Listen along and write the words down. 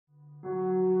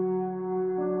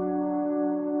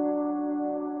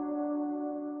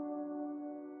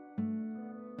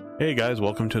Hey guys,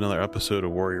 welcome to another episode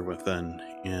of Warrior Within,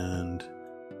 and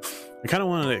I kind of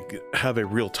wanted to have a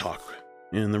real talk,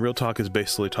 and the real talk is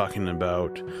basically talking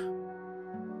about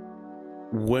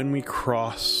when we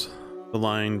cross the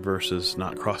line versus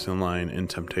not crossing the line in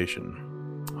temptation.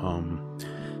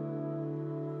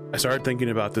 I started thinking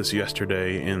about this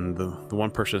yesterday, and the one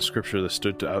person of scripture that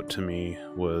stood out to me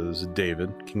was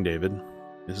David, King David.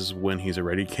 This is when he's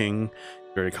already king,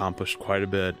 very accomplished quite a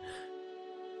bit.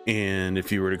 And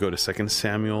if you were to go to 2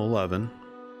 Samuel 11,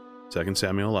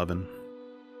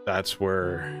 that's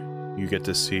where you get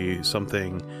to see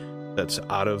something that's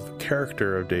out of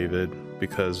character of David,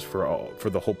 because for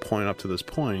the whole point up to this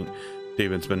point,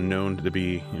 David's been known to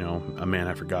be, a man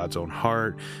after God's own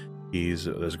heart. He's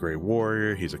this great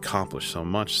warrior. He's accomplished so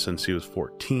much since he was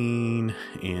 14,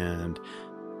 and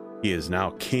he is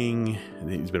now king.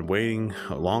 He's been waiting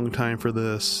a long time for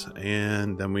this,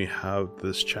 and then we have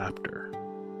this chapter.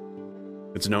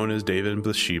 It's known as David and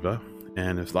Bathsheba,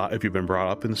 and if you've been brought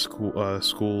up in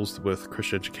schools with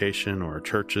Christian education or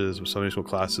churches with Sunday school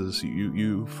classes,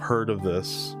 you've heard of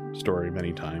this story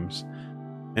many times.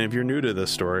 And if you're new to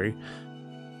this story,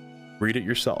 read it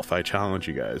yourself. I challenge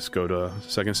you guys. Go to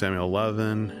 2 Samuel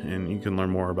 11, and you can learn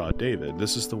more about David.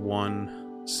 This is the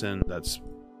one sin that's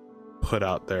put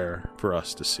out there for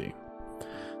us to see.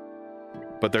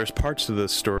 But there's parts of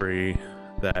this story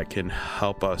that can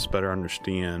help us better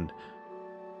understand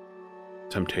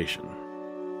temptation.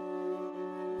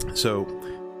 So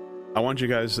I want you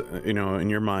guys, in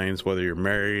your minds, whether you're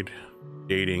married,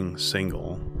 dating,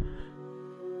 single,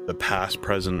 the past,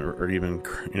 present, or even,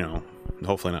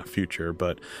 hopefully not future,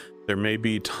 but there may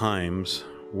be times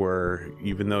where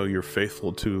even though you're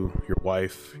faithful to your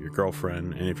wife, your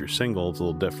girlfriend, and if you're single, it's a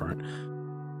little different,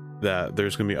 that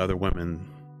there's going to be other women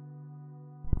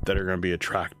that are going to be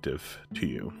attractive to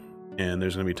you. And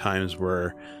there's going to be times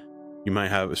where you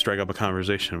might strike up a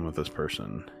conversation with this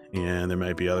person, and there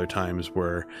might be other times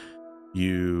where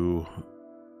you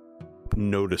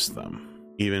notice them,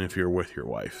 even if you're with your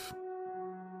wife.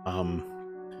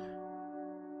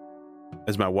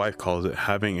 As my wife calls it,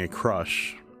 having a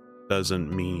crush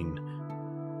doesn't mean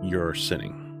you're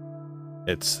sinning.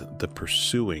 It's the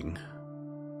pursuing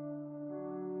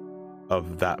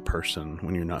of that person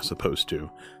when you're not supposed to.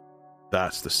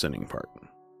 That's the sinning part.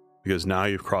 Because now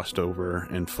you've crossed over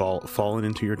and fallen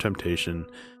into your temptation,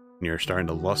 and you're starting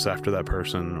to lust after that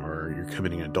person, or you're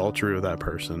committing adultery with that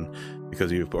person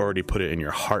because you've already put it in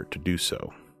your heart to do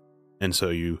so. And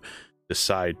so you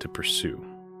decide to pursue.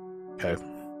 Okay?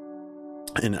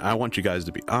 And I want you guys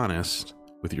to be honest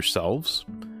with yourselves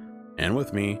and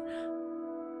with me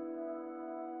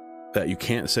that you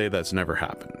can't say that's never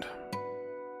happened.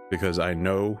 Because I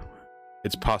know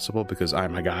it's possible, because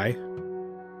I'm a guy.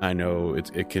 I know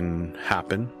it can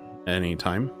happen at any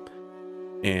time,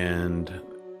 and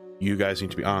you guys need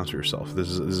to be honest with yourself. This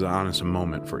is an honest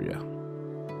moment for you.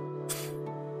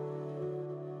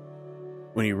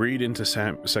 When you read into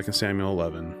 2 Samuel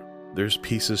 11, there's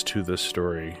pieces to this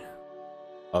story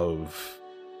of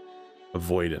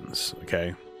avoidance,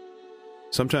 okay?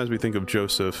 Sometimes we think of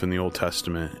Joseph in the Old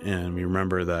Testament, and we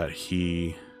remember that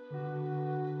he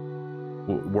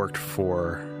worked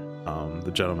for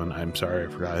the gentleman, I'm sorry, I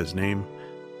forgot his name,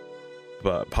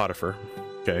 but Potiphar,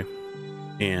 okay?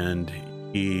 And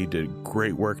he did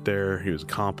great work there. He was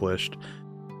accomplished.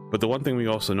 But the one thing we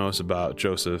also notice about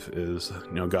Joseph is,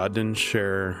 God didn't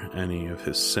share any of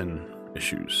his sin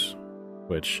issues,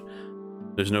 which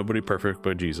there's nobody perfect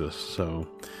but Jesus. So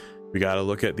we got to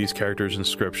look at these characters in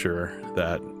scripture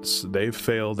that they've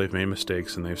failed, they've made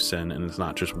mistakes, and they've sinned, and it's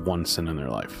not just one sin in their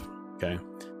life, okay?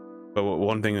 But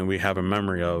one thing that we have a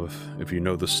memory of, if you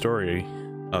know the story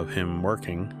of him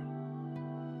working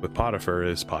with Potiphar,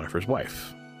 is Potiphar's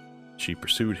wife. She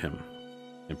pursued him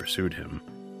and pursued him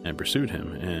and pursued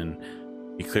him, and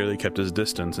he clearly kept his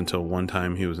distance until one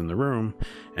time he was in the room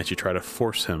and she tried to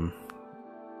force him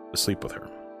to sleep with her.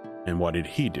 And what did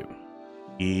he do?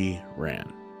 He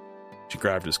ran. She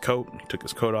grabbed his coat, he took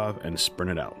his coat off, and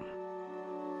sprinted out.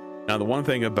 Now, the one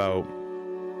thing about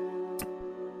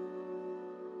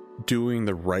doing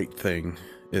the right thing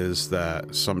is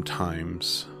that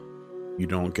sometimes you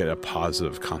don't get a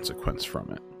positive consequence from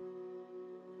it.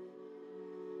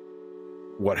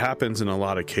 What happens in a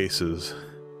lot of cases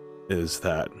is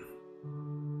that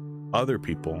other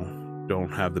people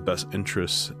don't have the best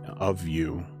interests of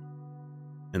you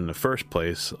in the first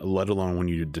place, let alone when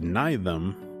you deny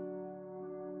them,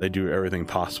 they do everything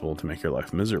possible to make your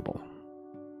life miserable.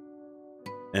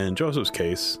 And in Joseph's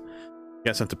case, he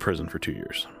got sent to prison for 2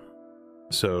 years.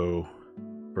 So,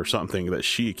 for something that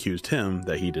she accused him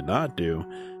that he did not do,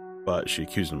 but she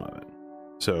accused him of it.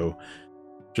 So,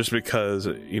 Just because,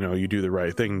 you do the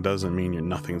right thing doesn't mean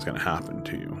nothing's going to happen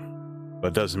to you. But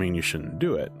it doesn't mean you shouldn't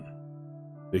do it.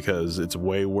 Because it's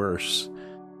way worse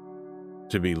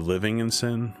to be living in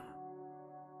sin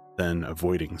than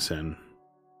avoiding sin.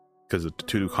 Because the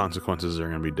two consequences are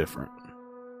going to be different.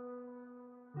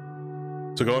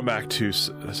 So going back to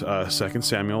 2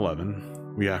 Samuel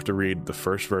 11, we have to read the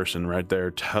first verse, and right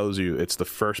there tells you it's the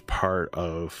first part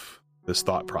of this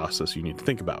thought process you need to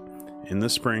think about. In the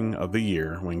spring of the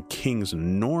year, when kings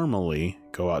normally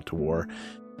go out to war,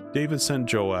 David sent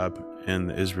Joab and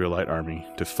the Israelite army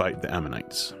to fight the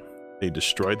Ammonites. They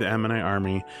destroyed the Ammonite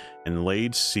army and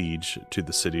laid siege to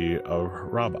the city of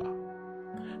Rabbah.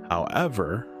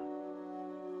 However,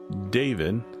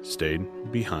 David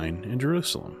stayed behind in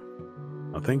Jerusalem.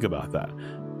 Now think about that.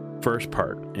 First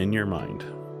part in your mind.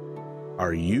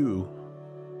 Are you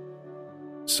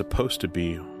supposed to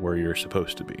be where you're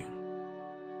supposed to be?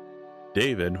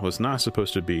 David was not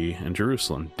supposed to be in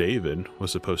Jerusalem. David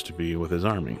was supposed to be with his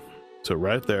army. So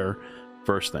right there,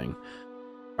 first thing,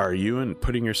 are you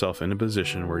putting yourself in a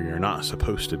position where you're not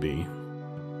supposed to be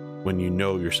when you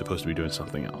know you're supposed to be doing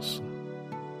something else?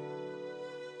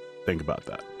 Think about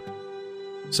that.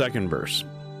 Second verse.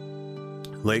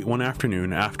 Late one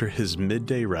afternoon, after his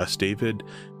midday rest, David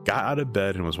got out of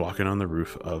bed and was walking on the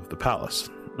roof of the palace.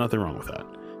 Nothing wrong with that.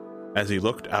 As he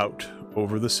looked out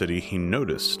over the city, he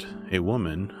noticed a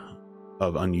woman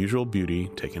of unusual beauty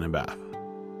taking a bath.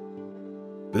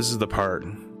 This is the part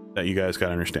that you guys got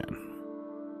to understand.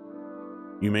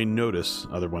 You may notice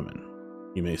other women.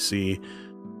 You may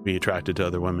be attracted to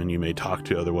other women. You may talk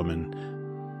to other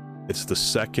women. It's the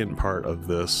second part of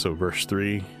this. So verse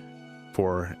 3,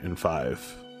 4, and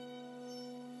 5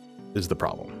 is the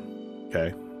problem.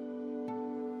 Okay?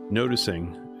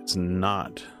 Noticing, it's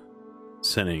not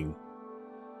sinning,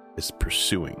 it's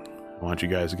pursuing. I want you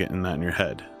guys getting that in your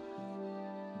head.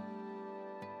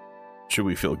 Should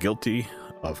we feel guilty?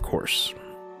 Of course.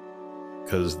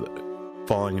 Because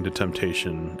falling into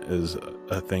temptation is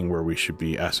a thing where we should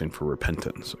be asking for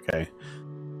repentance, okay?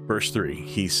 Verse 3,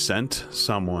 he sent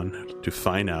someone to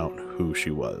find out who she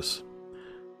was.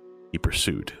 He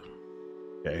pursued,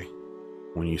 okay?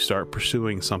 When you start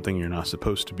pursuing something you're not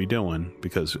supposed to be doing,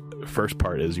 because the first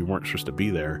part is you weren't supposed to be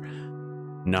there,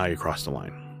 now you crossed the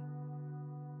line.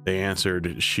 They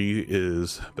answered, she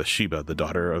is Bathsheba, the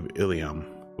daughter of Eliam,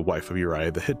 the wife of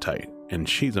Uriah the Hittite, and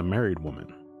she's a married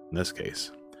woman in this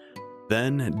case.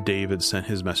 Then David sent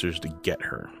his messengers to get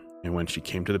her, and when she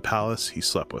came to the palace, he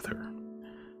slept with her.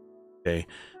 Okay,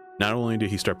 not only did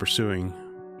he start pursuing,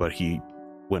 but he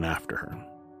went after her.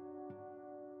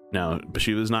 Now,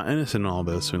 Bathsheba is not innocent in all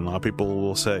this, and a lot of people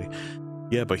will say,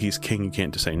 yeah, but he's king, you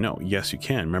can't just say no. Yes, you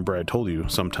can. Remember, I told you,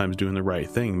 sometimes doing the right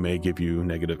thing may give you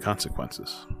negative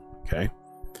consequences, okay?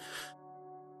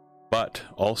 But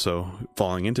also,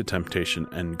 falling into temptation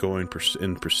and going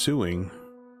and pursuing,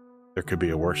 there could be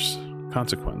a worse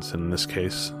consequence. And in this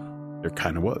case, there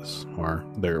kind of was, or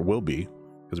there will be,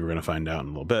 because we're going to find out in a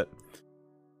little bit.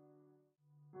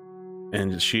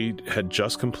 And she had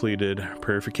just completed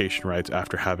purification rites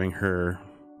after having her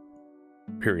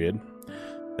period.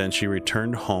 Then she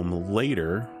returned home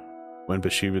later. When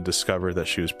Bathsheba discovered that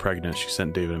she was pregnant, she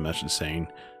sent David a message saying,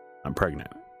 I'm pregnant.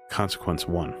 Consequence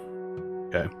 1.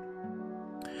 Okay?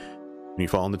 When you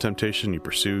fall into temptation, you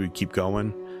pursue, you keep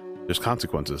going, there's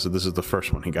consequences. So this is the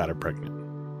first one. He got her pregnant.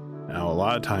 Now, a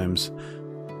lot of times,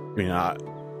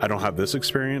 I don't have this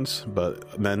experience,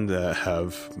 but men that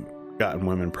have gotten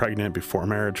women pregnant before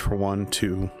marriage, for one.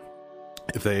 2,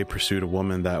 if they pursued a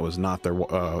woman that was not their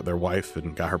wife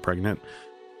and got her pregnant,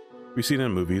 we've seen it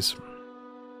in movies,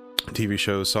 TV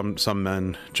shows. Some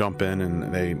men jump in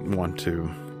and they want to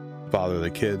father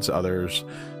the kids. Others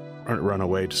run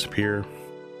away, disappear,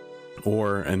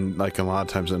 and like a lot of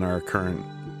times in our current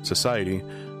society,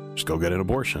 just go get an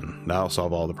abortion. That'll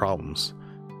solve all the problems.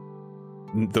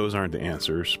 Those aren't the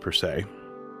answers per se.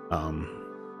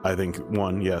 I think,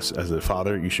 one, yes, as a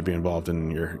father, you should be involved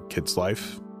in your kid's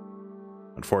life.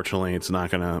 Unfortunately, it's not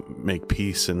going to make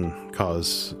peace and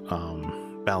cause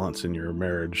balance in your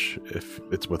marriage if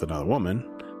it's with another woman.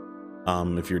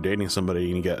 If you're dating somebody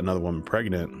and you get another woman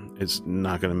pregnant, it's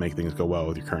not going to make things go well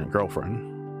with your current girlfriend.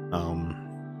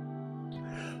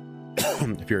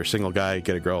 If you're a single guy,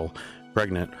 get a girl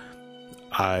pregnant,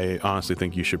 I honestly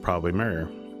think you should probably marry her.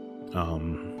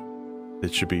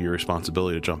 It should be your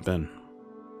responsibility to jump in.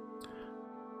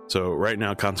 So right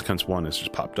now, consequence 1 has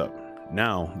just popped up.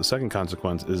 Now, the second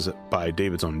consequence is by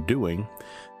David's own doing.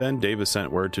 Then David sent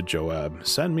word to Joab,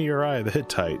 send me Uriah the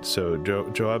Hittite. So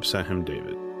Joab sent him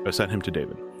to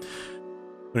David.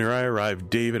 When Uriah arrived,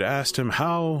 David asked him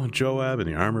how Joab and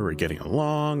the army were getting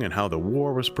along and how the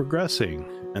war was progressing.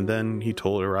 And then he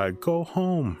told Uriah, go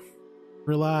home,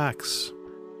 relax.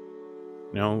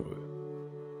 You know,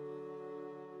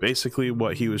 basically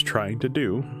what he was trying to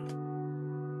do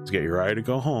is get Uriah to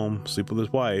go home, sleep with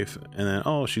his wife, and then,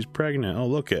 oh, she's pregnant. Oh,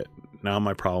 look it. Now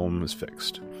my problem is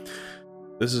fixed.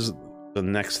 This is the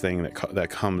next thing that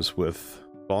comes with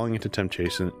falling into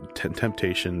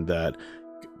temptation that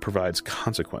provides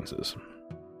consequences.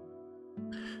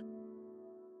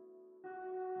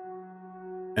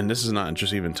 And this is not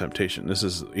just even temptation. This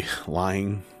is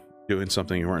lying, doing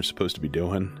something you weren't supposed to be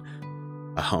doing.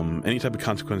 Any type of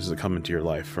consequences that come into your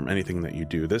life from anything that you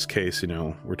do. This case, you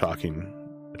know, we're talking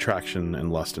attraction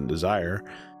and lust and desire,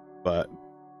 but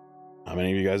how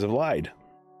many of you guys have lied?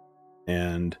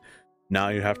 And now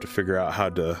you have to figure out how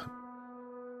to,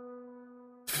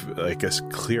 I guess,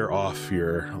 clear off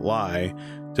your lie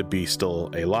to be still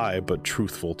a lie, but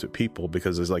truthful to people,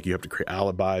 because it's like you have to create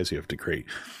alibis, you have to create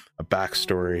a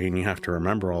backstory, and you have to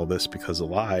remember all this because a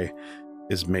lie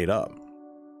is made up.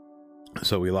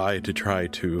 So we lie to try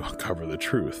to cover the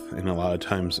truth, and a lot of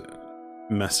times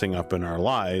messing up in our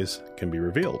lies can be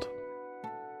revealed.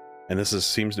 And this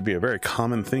seems to be a very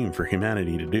common thing for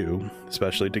humanity to do,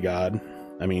 especially to God.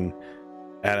 I mean,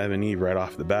 Adam and Eve, right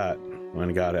off the bat,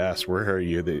 when God asked, where are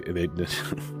you? They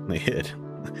hid.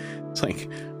 It's like,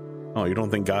 oh, you don't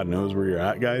think God knows where you're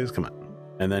at, guys? Come on.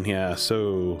 And then he asked,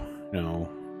 so, you know,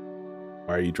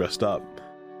 why are you dressed up?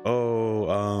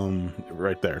 Oh,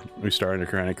 right there. We started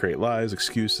to kind of create lies,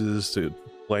 excuses to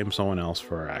blame someone else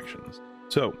for our actions.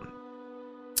 So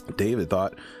David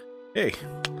thought, hey,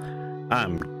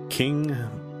 I'm king.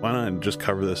 Why not just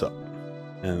cover this up?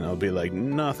 And I'll be like,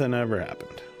 nothing ever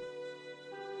happened.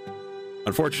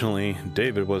 Unfortunately,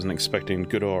 David wasn't expecting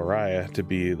good old Uriah to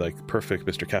be like perfect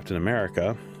Mr. Captain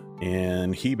America.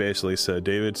 And he basically said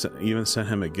David even sent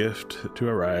him a gift to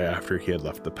Uriah after he had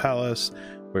left the palace,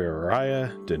 where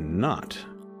Uriah did not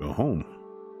go home.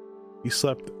 He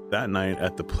slept that night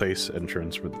at the place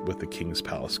entrance with the king's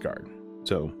palace guard.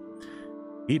 So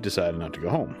he decided not to go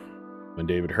home. When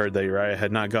David heard that Uriah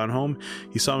had not gone home,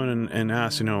 he summoned and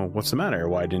asked, you know, what's the matter?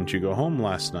 Why didn't you go home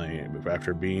last night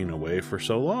after being away for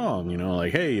so long? You know,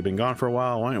 like, hey, you've been gone for a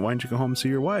while. Why didn't you go home and see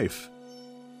your wife?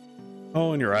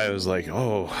 Oh, and Uriah was like,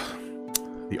 oh,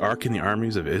 the ark and the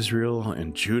armies of Israel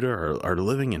and Judah are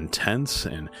living in tents,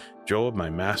 and Joab, my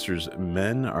master's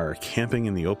men, are camping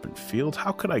in the open field.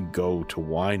 How could I go to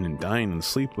wine and dine and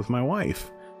sleep with my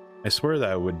wife? I swear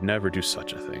that I would never do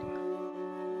such a thing.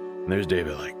 And there's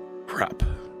David like, crap.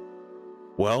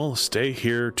 Well, stay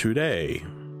here today.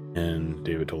 And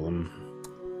David told him,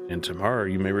 and tomorrow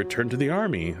you may return to the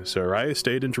army. So Uriah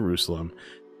stayed in Jerusalem,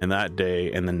 and that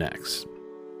day and the next.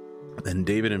 Then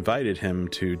David invited him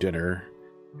to dinner,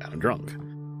 got him drunk.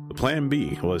 The plan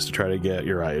B was to try to get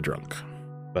Uriah drunk.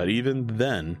 But even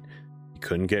then, he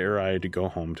couldn't get Uriah to go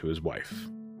home to his wife.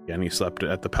 Again, he slept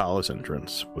at the palace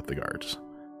entrance with the guards.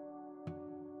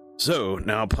 So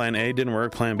now plan A didn't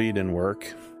work, plan B didn't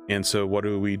work. And so what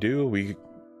do? We do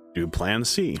plan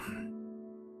C.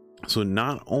 So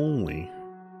not only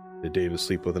did David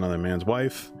sleep with another man's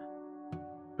wife,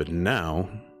 but now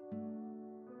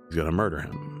he's going to murder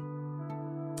him.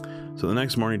 So the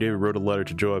next morning, David wrote a letter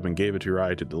to Joab and gave it to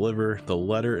Uriah to deliver. The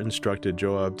letter instructed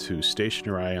Joab to station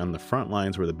Uriah on the front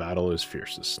lines where the battle is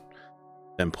fiercest,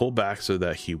 then pull back so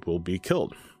that he will be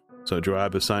killed. So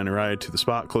Joab assigned Uriah to the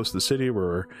spot close to the city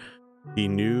where he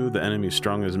knew the enemy's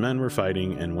strongest men were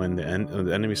fighting, and when the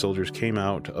enemy soldiers came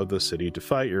out of the city to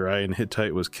fight, Uriah the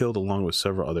Hittite was killed along with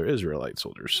several other Israelite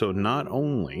soldiers. So not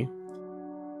only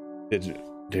did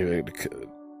David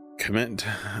commit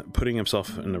putting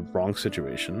himself in the wrong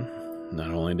situation,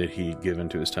 not only did he give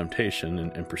into his temptation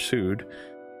and pursued,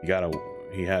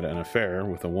 he had an affair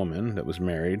with a woman that was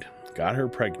married, got her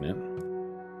pregnant,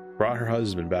 brought her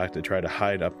husband back to try to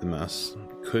hide up the mess,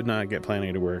 could not get plan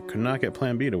A to work, could not get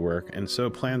plan B to work, and so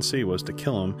plan C was to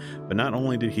kill him. But not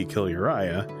only did he kill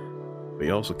Uriah, but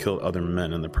he also killed other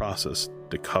men in the process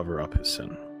to cover up his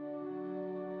sin.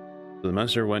 So the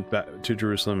messenger went back to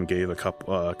Jerusalem and gave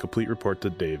a complete report to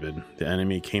David. The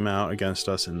enemy came out against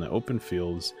us in the open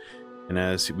fields, and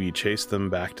as we chased them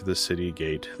back to the city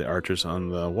gate, the archers on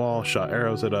the wall shot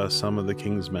arrows at us. Some of the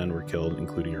king's men were killed,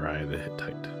 including Uriah the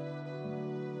Hittite.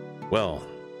 Well,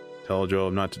 tell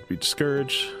Joab not to be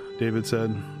discouraged, David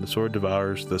said. The sword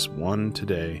devours this one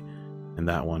today and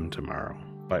that one tomorrow.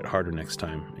 Fight harder next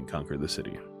time and conquer the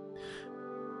city.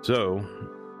 So,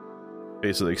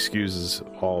 basically excuses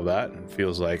all of that and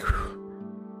feels like,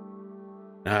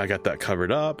 I got that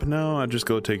covered up. No, I'll just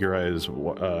go take Uriah's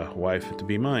wife to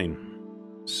be mine.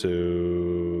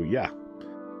 So yeah,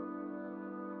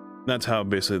 that's how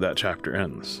basically that chapter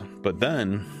ends. But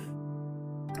then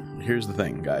here's the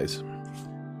thing, guys.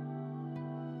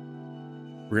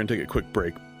 We're going to take a quick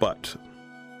break, but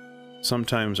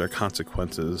sometimes our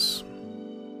consequences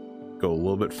go a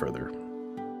little bit further.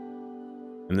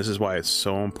 And this is why it's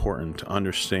so important to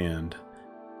understand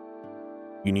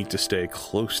you need to stay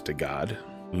close to God.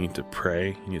 You need to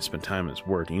pray. You need to spend time in His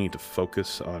Word. You need to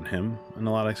focus on Him in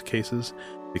a lot of cases,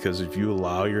 because if you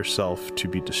allow yourself to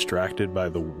be distracted by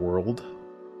the world,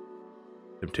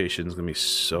 temptation is going to be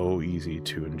so easy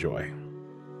to enjoy.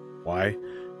 Why?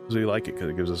 Because we like it, because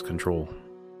it gives us control.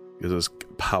 It gives us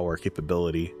power,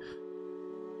 capability.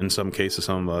 In some cases,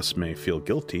 some of us may feel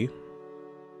guilty.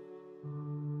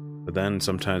 But then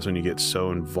sometimes when you get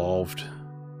so involved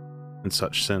in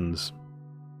such sins,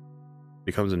 it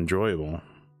becomes enjoyable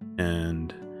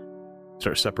and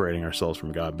start separating ourselves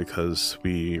from God because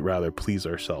we rather please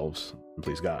ourselves than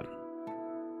please God.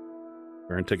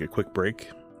 We're going to take a quick break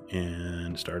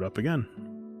and start up again.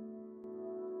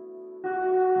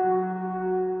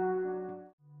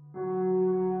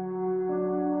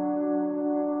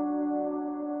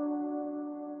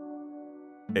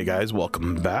 Hey guys,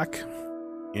 welcome back.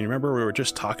 And remember, we were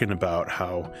just talking about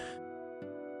how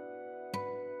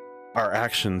our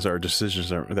actions, our decisions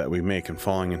that we make and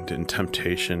falling into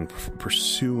temptation,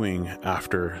 pursuing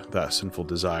after that sinful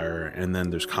desire, and then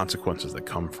there's consequences that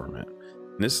come from it.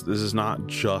 And this is not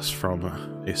just from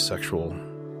a sexual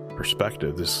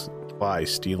perspective. This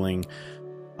applies stealing,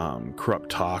 corrupt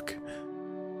talk,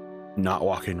 not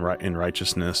walking in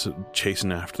righteousness,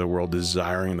 chasing after the world,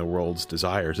 desiring the world's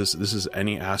desires. This is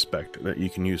any aspect that you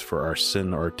can use for our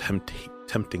sin or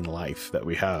tempting life that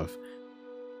we have,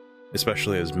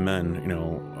 especially as men. You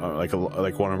know,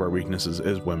 like one of our weaknesses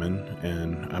is women,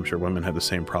 and I'm sure women have the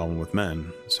same problem with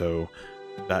men. So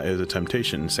that is a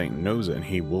temptation. Satan knows it, and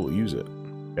he will use it.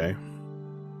 Okay,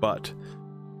 but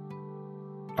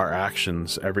our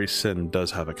actions, every sin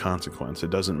does have a consequence. It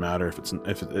doesn't matter if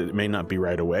it may not be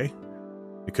right away.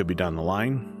 It could be down the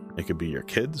line. It could be your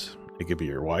kids. It could be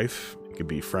your wife. It could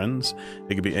be friends.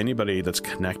 It could be anybody that's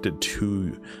connected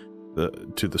to the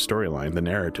storyline, the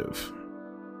narrative.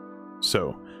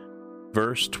 So,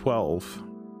 verse 12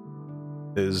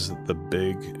 is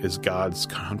God's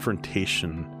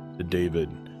confrontation to David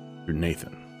through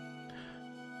Nathan.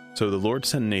 So the Lord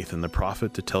sent Nathan, the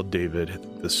prophet, to tell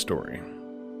David this story.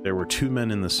 There were two men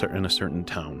in a certain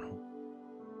town.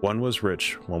 One was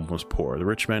rich, one was poor. The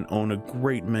rich man owned a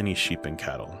great many sheep and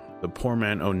cattle. The poor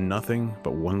man owned nothing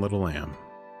but one little lamb,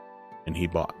 and he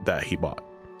bought.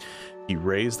 He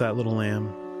raised that little lamb,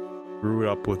 grew it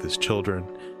up with his children.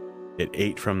 It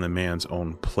ate from the man's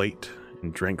own plate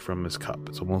and drank from his cup.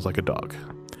 It's almost like a dog.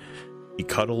 He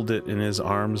cuddled it in his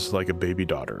arms like a baby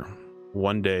daughter.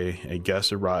 One day, a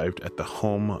guest arrived at the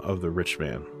home of the rich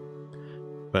man.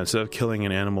 But instead of killing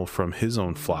an animal from his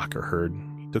own flock or herd,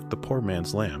 he took the poor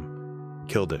man's lamb,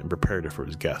 killed it, and prepared it for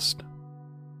his guest.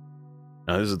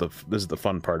 Now, this is the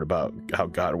fun part about how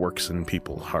God works in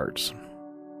people's hearts.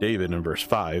 David, in verse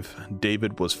 5,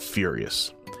 David was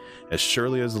furious. As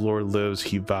surely as the Lord lives,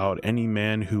 he vowed, any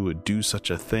man who would do such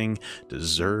a thing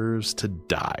deserves to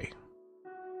die.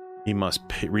 He must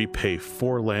repay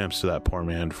 4 lambs to that poor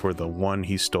man for the one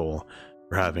he stole,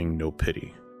 for having no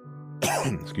pity.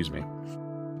 Excuse me.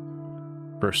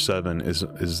 Verse 7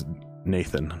 is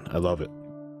Nathan. I love it.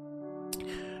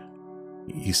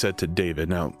 He said to David,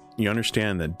 now you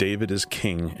understand that David is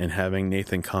king, and having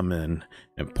Nathan come in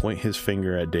and point his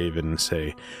finger at David and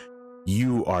say,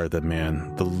 you are the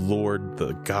man. The Lord,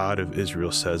 the God of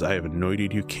Israel, says, I have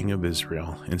anointed you king of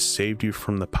Israel and saved you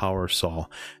from the power of Saul.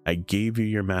 I gave you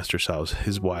your master's house,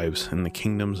 his wives, and the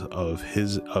kingdoms of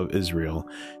Israel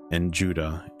and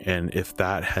Judah. And if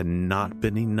that had not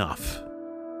been enough,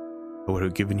 I would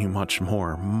have given you much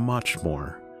more, much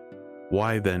more.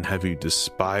 Why then have you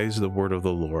despised the word of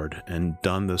the Lord and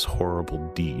done this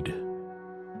horrible deed?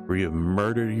 For you have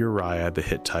murdered Uriah the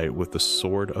Hittite with the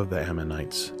sword of the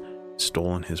Ammonites,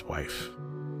 stolen his wife.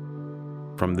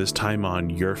 From this time on,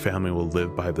 your family will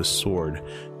live by the sword,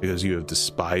 because you have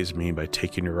despised me by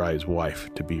taking Uriah's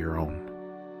wife to be your own.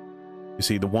 You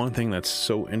see, the one thing that's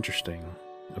so interesting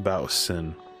about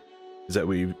sin is that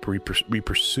we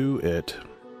pursue it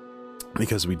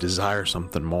because we desire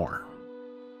something more.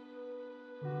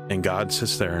 And God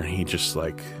sits there and he just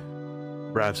like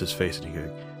grabs his face and he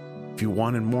goes, if you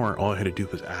wanted more, all I had to do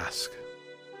was ask.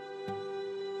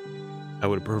 I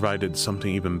would have provided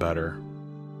something even better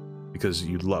because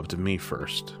you loved me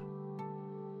first.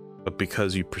 But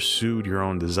because you pursued your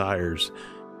own desires,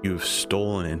 you've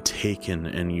stolen and taken,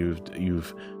 and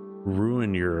you've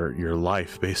ruin your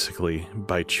life basically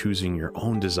by choosing your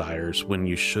own desires when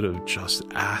you should have just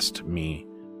asked me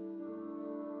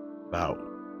about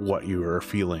what you were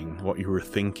feeling, what you were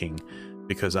thinking,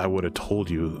 because I would have told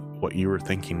you what you were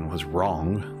thinking was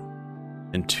wrong.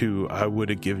 And two, I would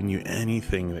have given you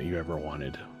anything that you ever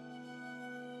wanted,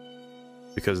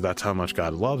 because that's how much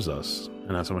God loves us,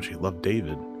 and that's how much he loved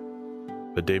David.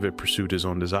 But David pursued his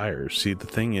own desires. See, the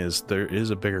thing is, there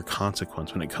is a bigger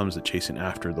consequence when it comes to chasing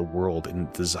after the world and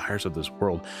the desires of this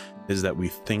world, is that we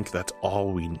think that's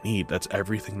all we need. That's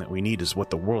everything that we need, is what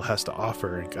the world has to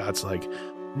offer. And God's like,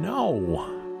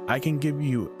 no, I can give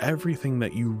you everything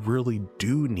that you really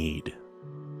do need.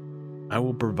 I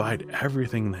will provide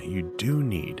everything that you do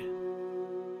need.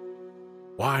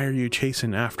 Why are you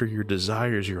chasing after your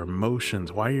desires, your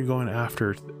emotions? Why are you going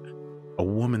after a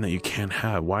woman that you can't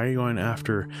have? Why are you going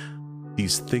after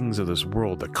these things of this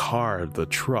world, the car, the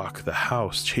truck, the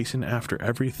house, chasing after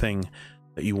everything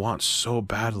that you want so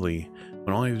badly,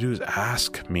 when all you have to do is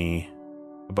ask me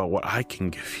about what I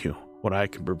can give you, what I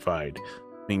can provide?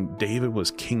 I mean, David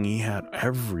was king. He had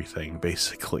everything,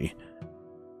 basically.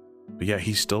 But yet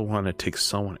he still wanted to take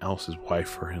someone else's wife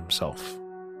for himself.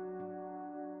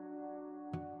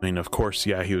 I mean, of course,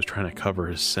 yeah, he was trying to cover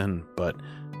his sin, but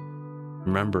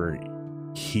remember,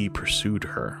 he pursued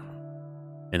her.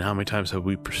 And how many times have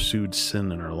we pursued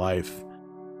sin in our life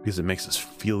because it makes us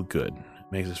feel good,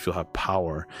 it makes us feel have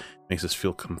power, it makes us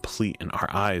feel complete in our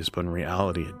eyes, but in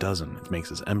reality it doesn't. It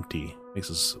makes us empty, it makes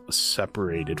us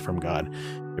separated from God.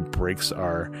 It breaks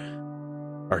our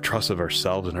trust of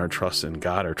ourselves and our trust in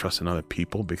God, our trust in other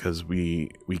people, because we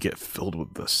get filled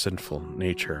with the sinful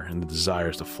nature and the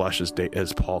desires, the flesh,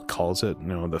 as Paul calls it,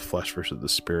 the flesh versus the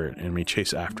spirit, and we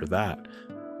chase after that.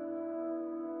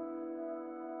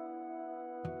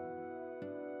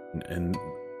 And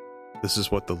this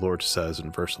is what the Lord says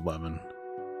in verse 11: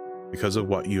 because of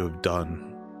what you have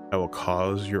done, I will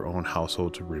cause your own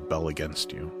household to rebel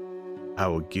against you. I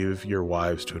will give your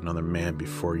wives to another man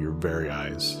before your very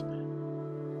eyes,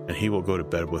 and he will go to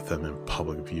bed with them in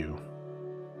public view.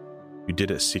 You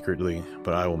did it secretly,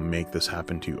 but I will make this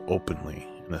happen to you openly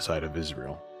in the sight of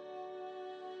Israel.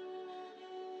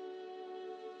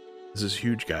 This is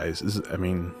huge, guys. This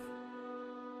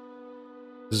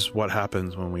is what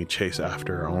happens when we chase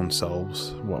after our own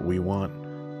selves, what we want,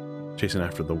 chasing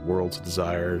after the world's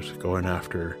desires, going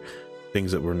after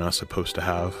things that we're not supposed to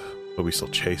have, but we still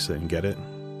chase it and get it.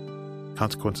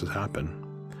 Consequences happen.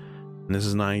 And this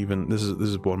is not even, this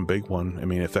is one big one. I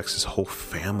mean, it affects his whole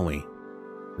family.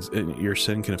 Your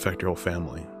sin can affect your whole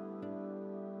family.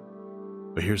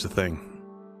 But here's the thing.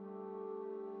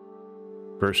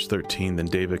 Verse 13, then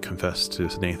David confessed to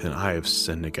Nathan, I have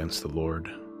sinned against the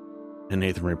Lord. And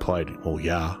Nathan replied, well,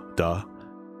 yeah, duh,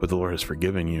 but the Lord has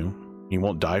forgiven you. You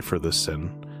won't die for this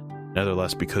sin.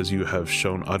 Nevertheless, because you have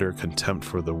shown utter contempt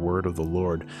for the word of the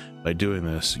Lord, by doing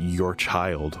this, your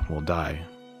child will die.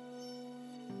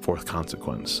 Fourth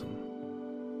consequence.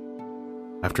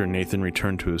 After Nathan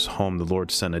returned to his home, the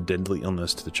Lord sent a deadly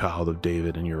illness to the child of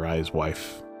David and Uriah's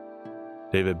wife.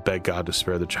 David begged God to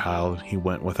spare the child. He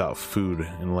went without food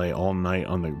and lay all night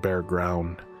on the bare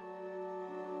ground.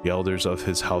 The elders of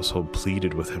his household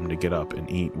pleaded with him to get up and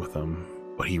eat with them,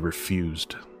 but he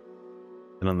refused.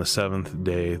 And on the seventh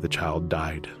day, the child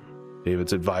died.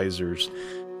 David's advisors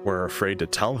were afraid to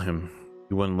tell him.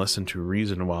 He wouldn't listen to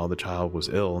reason while the child was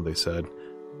ill. They said,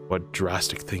 what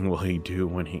drastic thing will he do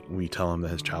when we tell him that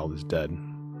his child is dead?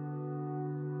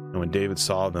 And when David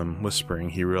saw them whispering,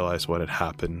 he realized what had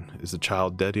happened. Is the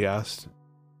child dead? He asked.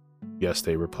 Yes,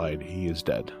 they replied, he is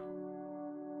dead.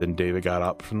 Then David got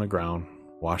up from the ground,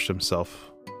 washed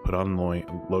himself, put on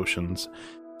lotions,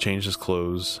 changed his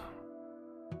clothes.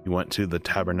 He went to the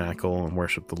tabernacle and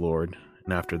worshipped the Lord.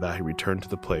 And after that, he returned to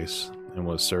the place and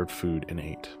was served food and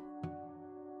ate.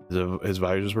 His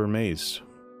advisors were amazed.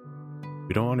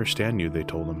 We don't understand you, they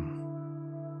told him.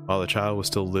 While the child was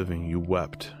still living, you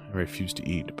wept and refused to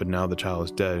eat, but now the child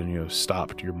is dead and you have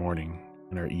stopped your mourning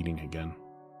and are eating again.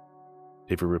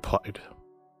 David replied,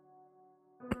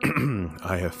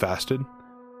 I have fasted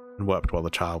and wept while the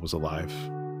child was alive.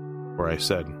 For I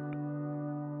said,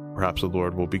 perhaps the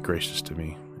Lord will be gracious to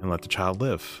me and let the child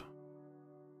live.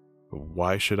 But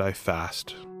why should I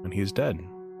fast when he is dead?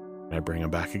 Can I bring him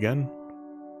back again?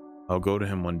 I'll go to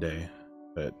him one day,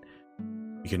 but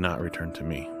he cannot return to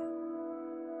me.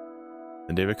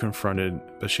 Then David confronted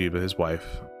Bathsheba, his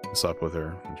wife, and slept with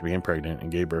her, and she became pregnant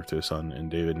and gave birth to a son,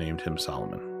 and David named him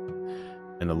Solomon.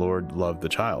 And the Lord loved the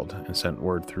child, and sent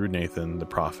word through Nathan the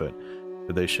prophet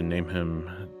that they should name him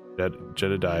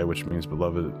Jedediah, which means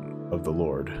beloved of the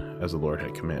Lord, as the Lord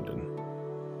had commanded.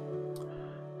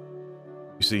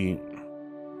 You see,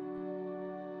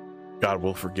 God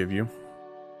will forgive you.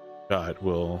 God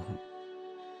will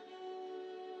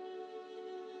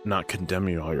not condemn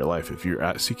you all your life if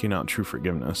you're seeking out true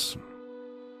forgiveness.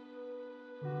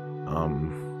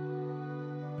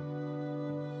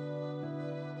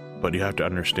 But you have to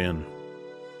understand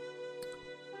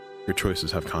your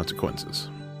choices have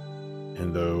consequences.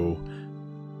 And though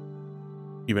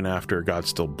even after God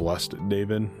still blessed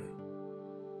David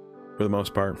for the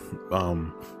most part,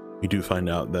 you do find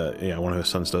out that one of his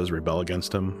sons does rebel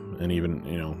against him, and even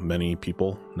many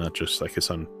people, not just like his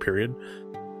son, period.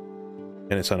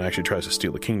 And his son actually tries to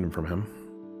steal the kingdom from him.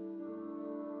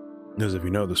 Because if you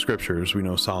know the scriptures, we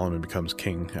know Solomon becomes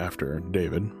king after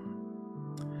David.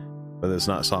 But it's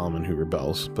not Solomon who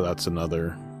rebels, but that's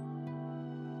another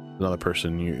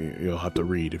person you'll have to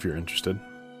read if you're interested.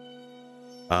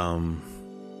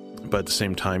 But at the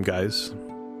same time, guys,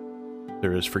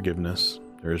 there is forgiveness,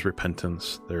 there is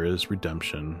repentance, there is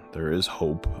redemption, there is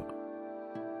hope.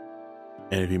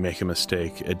 And if you make a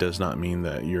mistake, it does not mean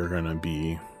that you're gonna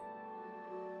be,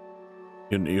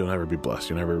 you'll never be blessed.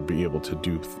 You'll never be able to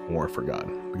do more for God,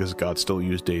 because God still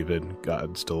used David.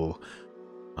 God still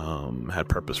had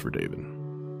purpose for David.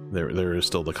 There is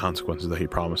still the consequences that he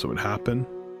promised that would happen,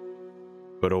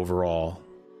 but overall,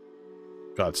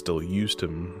 God still used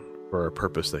him for a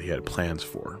purpose that he had plans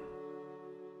for.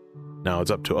 Now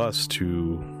it's up to us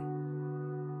to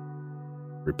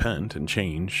repent and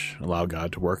change, allow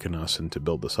God to work in us and to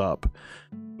build us up,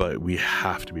 but we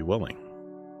have to be willing.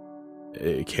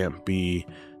 It can't be,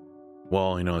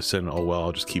 well, a sin, oh well,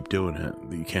 I'll just keep doing it.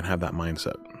 You can't have that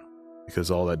mindset,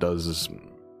 because all that does is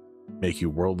make you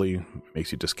worldly,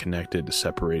 makes you disconnected,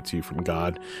 separates you from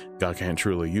God. God can't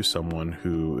truly use someone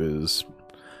who is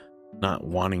not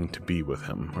wanting to be with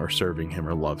him or serving him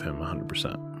or love him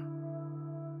 100%.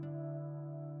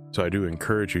 So I do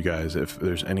encourage you guys, if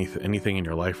there's anything in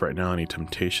your life right now, any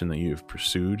temptation that you've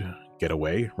pursued, get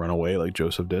away, run away like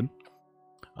Joseph did.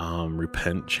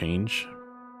 Repent, change,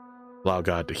 allow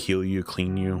God to heal you,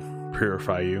 clean you,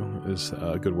 purify you is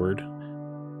a good word.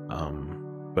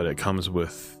 But it comes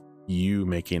with you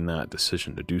making that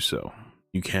decision to do so.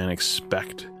 You can't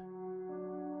expect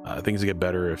things to get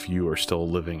better if you are still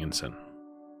living in sin.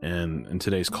 And in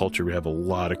today's culture, we have a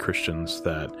lot of Christians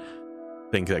that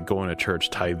think that going to church,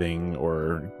 tithing,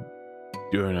 or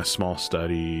doing a small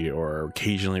study, or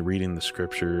occasionally reading the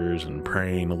scriptures and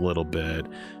praying a little bit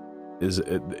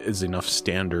is enough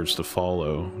standards to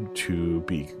follow to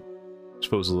be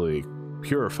supposedly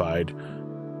purified,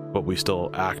 but we still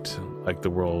act like the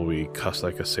world. We cuss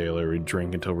like a sailor, we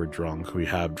drink until we're drunk, we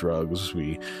have drugs,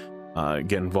 we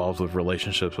get involved with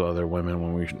relationships with other women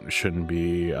when we shouldn't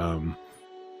be.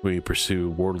 We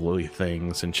pursue worldly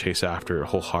things and chase after it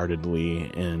wholeheartedly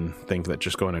and think that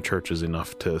just going to church is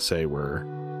enough to say we're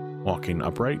walking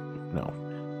upright. No.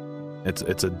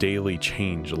 It's a daily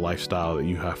change, a lifestyle that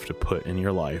you have to put in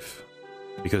your life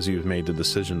because you've made the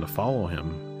decision to follow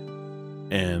him.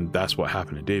 And that's what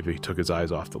happened to David. He took his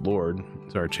eyes off the Lord,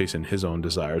 started chasing his own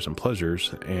desires and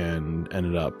pleasures, and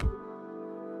ended up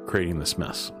creating this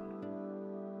mess.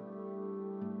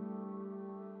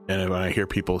 And when I hear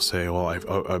people say, well,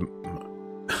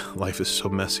 life is so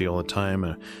messy all the time,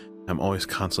 and I'm always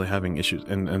constantly having issues,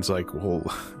 and it's like, well,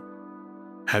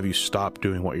 have you stopped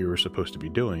doing what you were supposed to be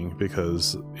doing?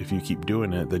 Because if you keep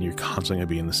doing it, then you're constantly going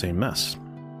to be in the same mess.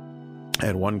 I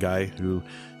had one guy who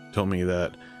told me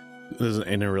that is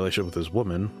in a relationship with this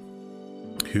woman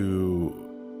who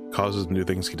causes him to do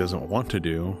things he doesn't want to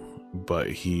do, but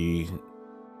he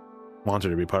wants her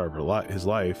to be part of his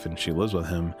life, and she lives with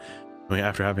him.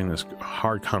 After having this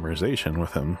hard conversation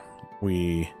with him,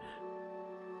 we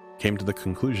came to the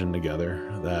conclusion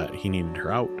together that he needed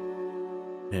her out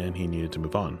and he needed to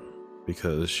move on,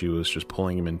 because she was just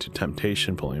pulling him into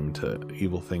temptation, pulling him into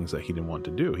evil things that he didn't want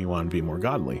to do. He wanted to be more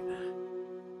godly.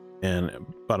 And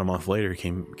about a month later,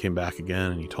 he came back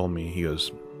again, and he told me, he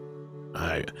goes,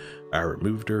 I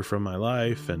removed her from my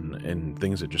life, and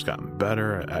things have just gotten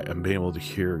better. I'm being able to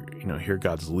hear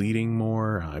God's leading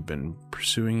more. I've been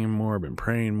pursuing him more. I've been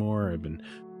praying more. I've been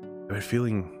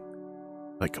feeling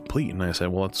like complete. And I said,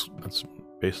 well, that's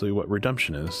basically what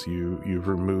redemption is. You've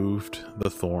removed the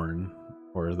thorn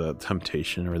or the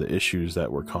temptation or the issues that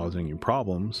were causing you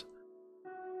problems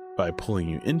by pulling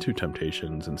you into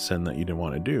temptations and sin that you didn't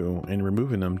want to do, and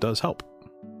removing them does help.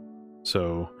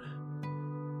 So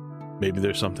maybe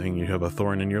there's something, you have a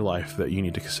thorn in your life that you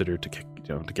need to consider to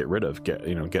get rid of,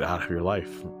 get out of your life,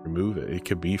 remove it. It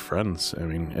could be friends. I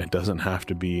mean, it doesn't have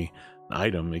to be an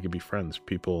item. It could be friends,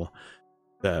 people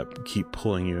that keep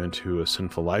pulling you into a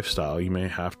sinful lifestyle. You may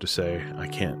have to say, I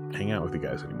can't hang out with you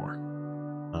guys anymore.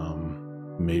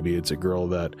 Maybe it's a girl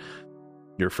that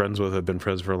you're friends with, have been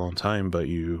friends for a long time, but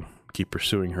you keep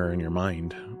pursuing her in your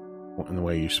mind in the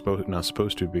way you're not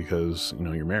supposed to, because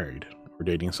you're married or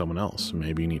dating someone else.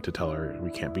 Maybe you need to tell her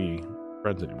we can't be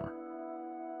friends anymore.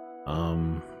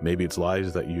 Maybe it's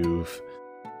lies that you've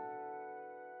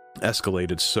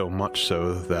escalated so much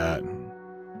so that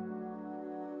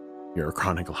you're a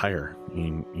chronic liar.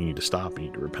 You need to stop. You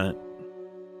need to repent.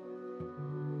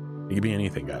 It could be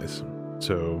anything, guys.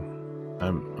 So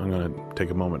I'm going to take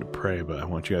a moment to pray, but I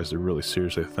want you guys to really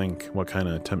seriously think, what kind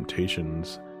of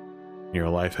temptations in your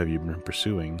life have you been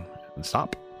pursuing, and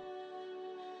stop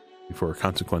before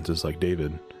consequences like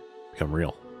David become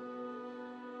real.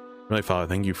 Really, Father,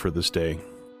 thank you for this day.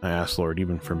 I ask, Lord,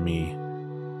 even for me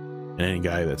and any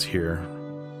guy that's here,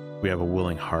 we have a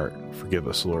willing heart. Forgive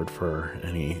us, Lord, for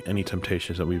any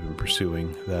temptations that we've been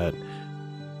pursuing, that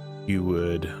you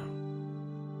would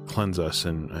cleanse us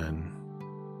and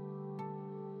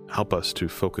help us to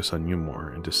focus on you more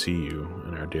and to see you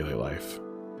in our daily life.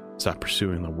 Stop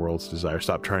pursuing the world's desire.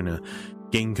 Stop trying to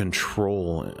gain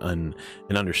control and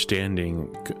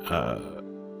understanding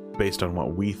based on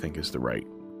what we think is the right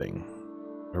thing,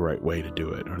 the right way to do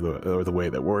it, or the way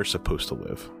that we're supposed to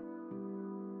live.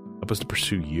 Help us to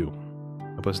pursue you.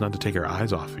 Help us not to take our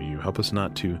eyes off of you. Help us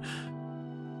not to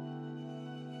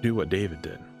do what David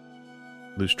did.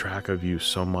 Lose track of you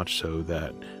so much so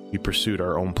that we pursued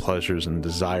our own pleasures and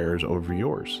desires over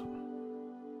yours.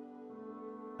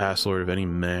 Ask, Lord, if any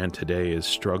man today is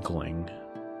struggling,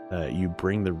 that you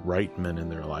bring the right men in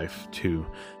their life to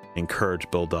encourage,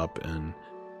 build up, and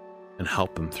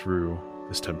help them through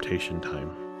this temptation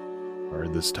time, or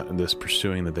this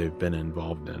pursuing that they've been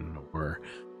involved in, or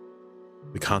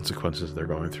the consequences they're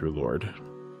going through, Lord.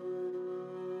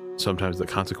 Sometimes the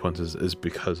consequences is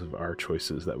because of our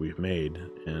choices that we've made,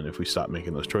 and if we stop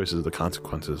making those choices, the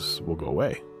consequences will go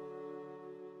away.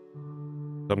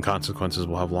 Some consequences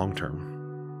will have long-term.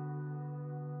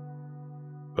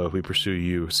 But if we pursue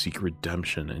you, seek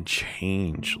redemption and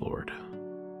change, Lord,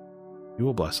 you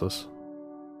will bless us,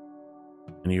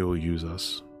 and you will use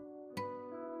us,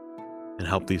 and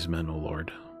help these men, O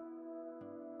Lord.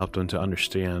 Help them to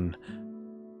understand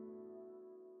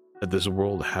that this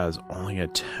world has only a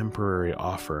temporary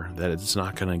offer, that it's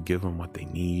not going to give them what they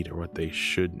need or what they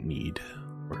should need,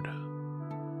 Lord.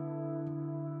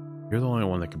 You're the only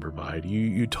one that can provide.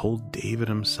 You told David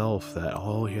himself that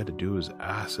all he had to do was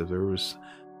ask. If there was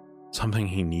something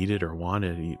he needed or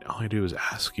wanted, all he had to do was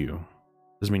ask you.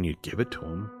 Doesn't mean you'd give it to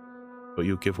him, but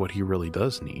you'll give what he really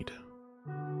does need.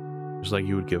 Just like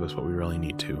you would give us what we really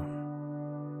need to.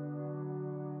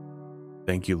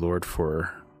 Thank you, Lord,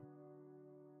 for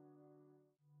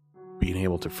being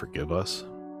able to forgive us,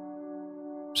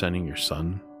 sending your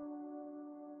son.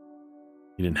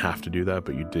 You didn't have to do that,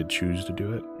 but you did choose to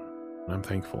do it, and I'm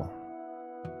thankful.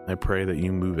 I pray that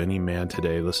you move any man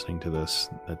today listening to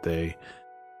this, that they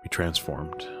be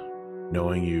transformed,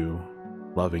 knowing you,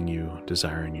 loving you,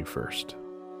 desiring you first.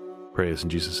 Pray this in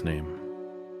Jesus' name.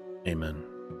 Amen.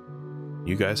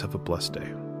 You guys have a blessed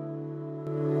day.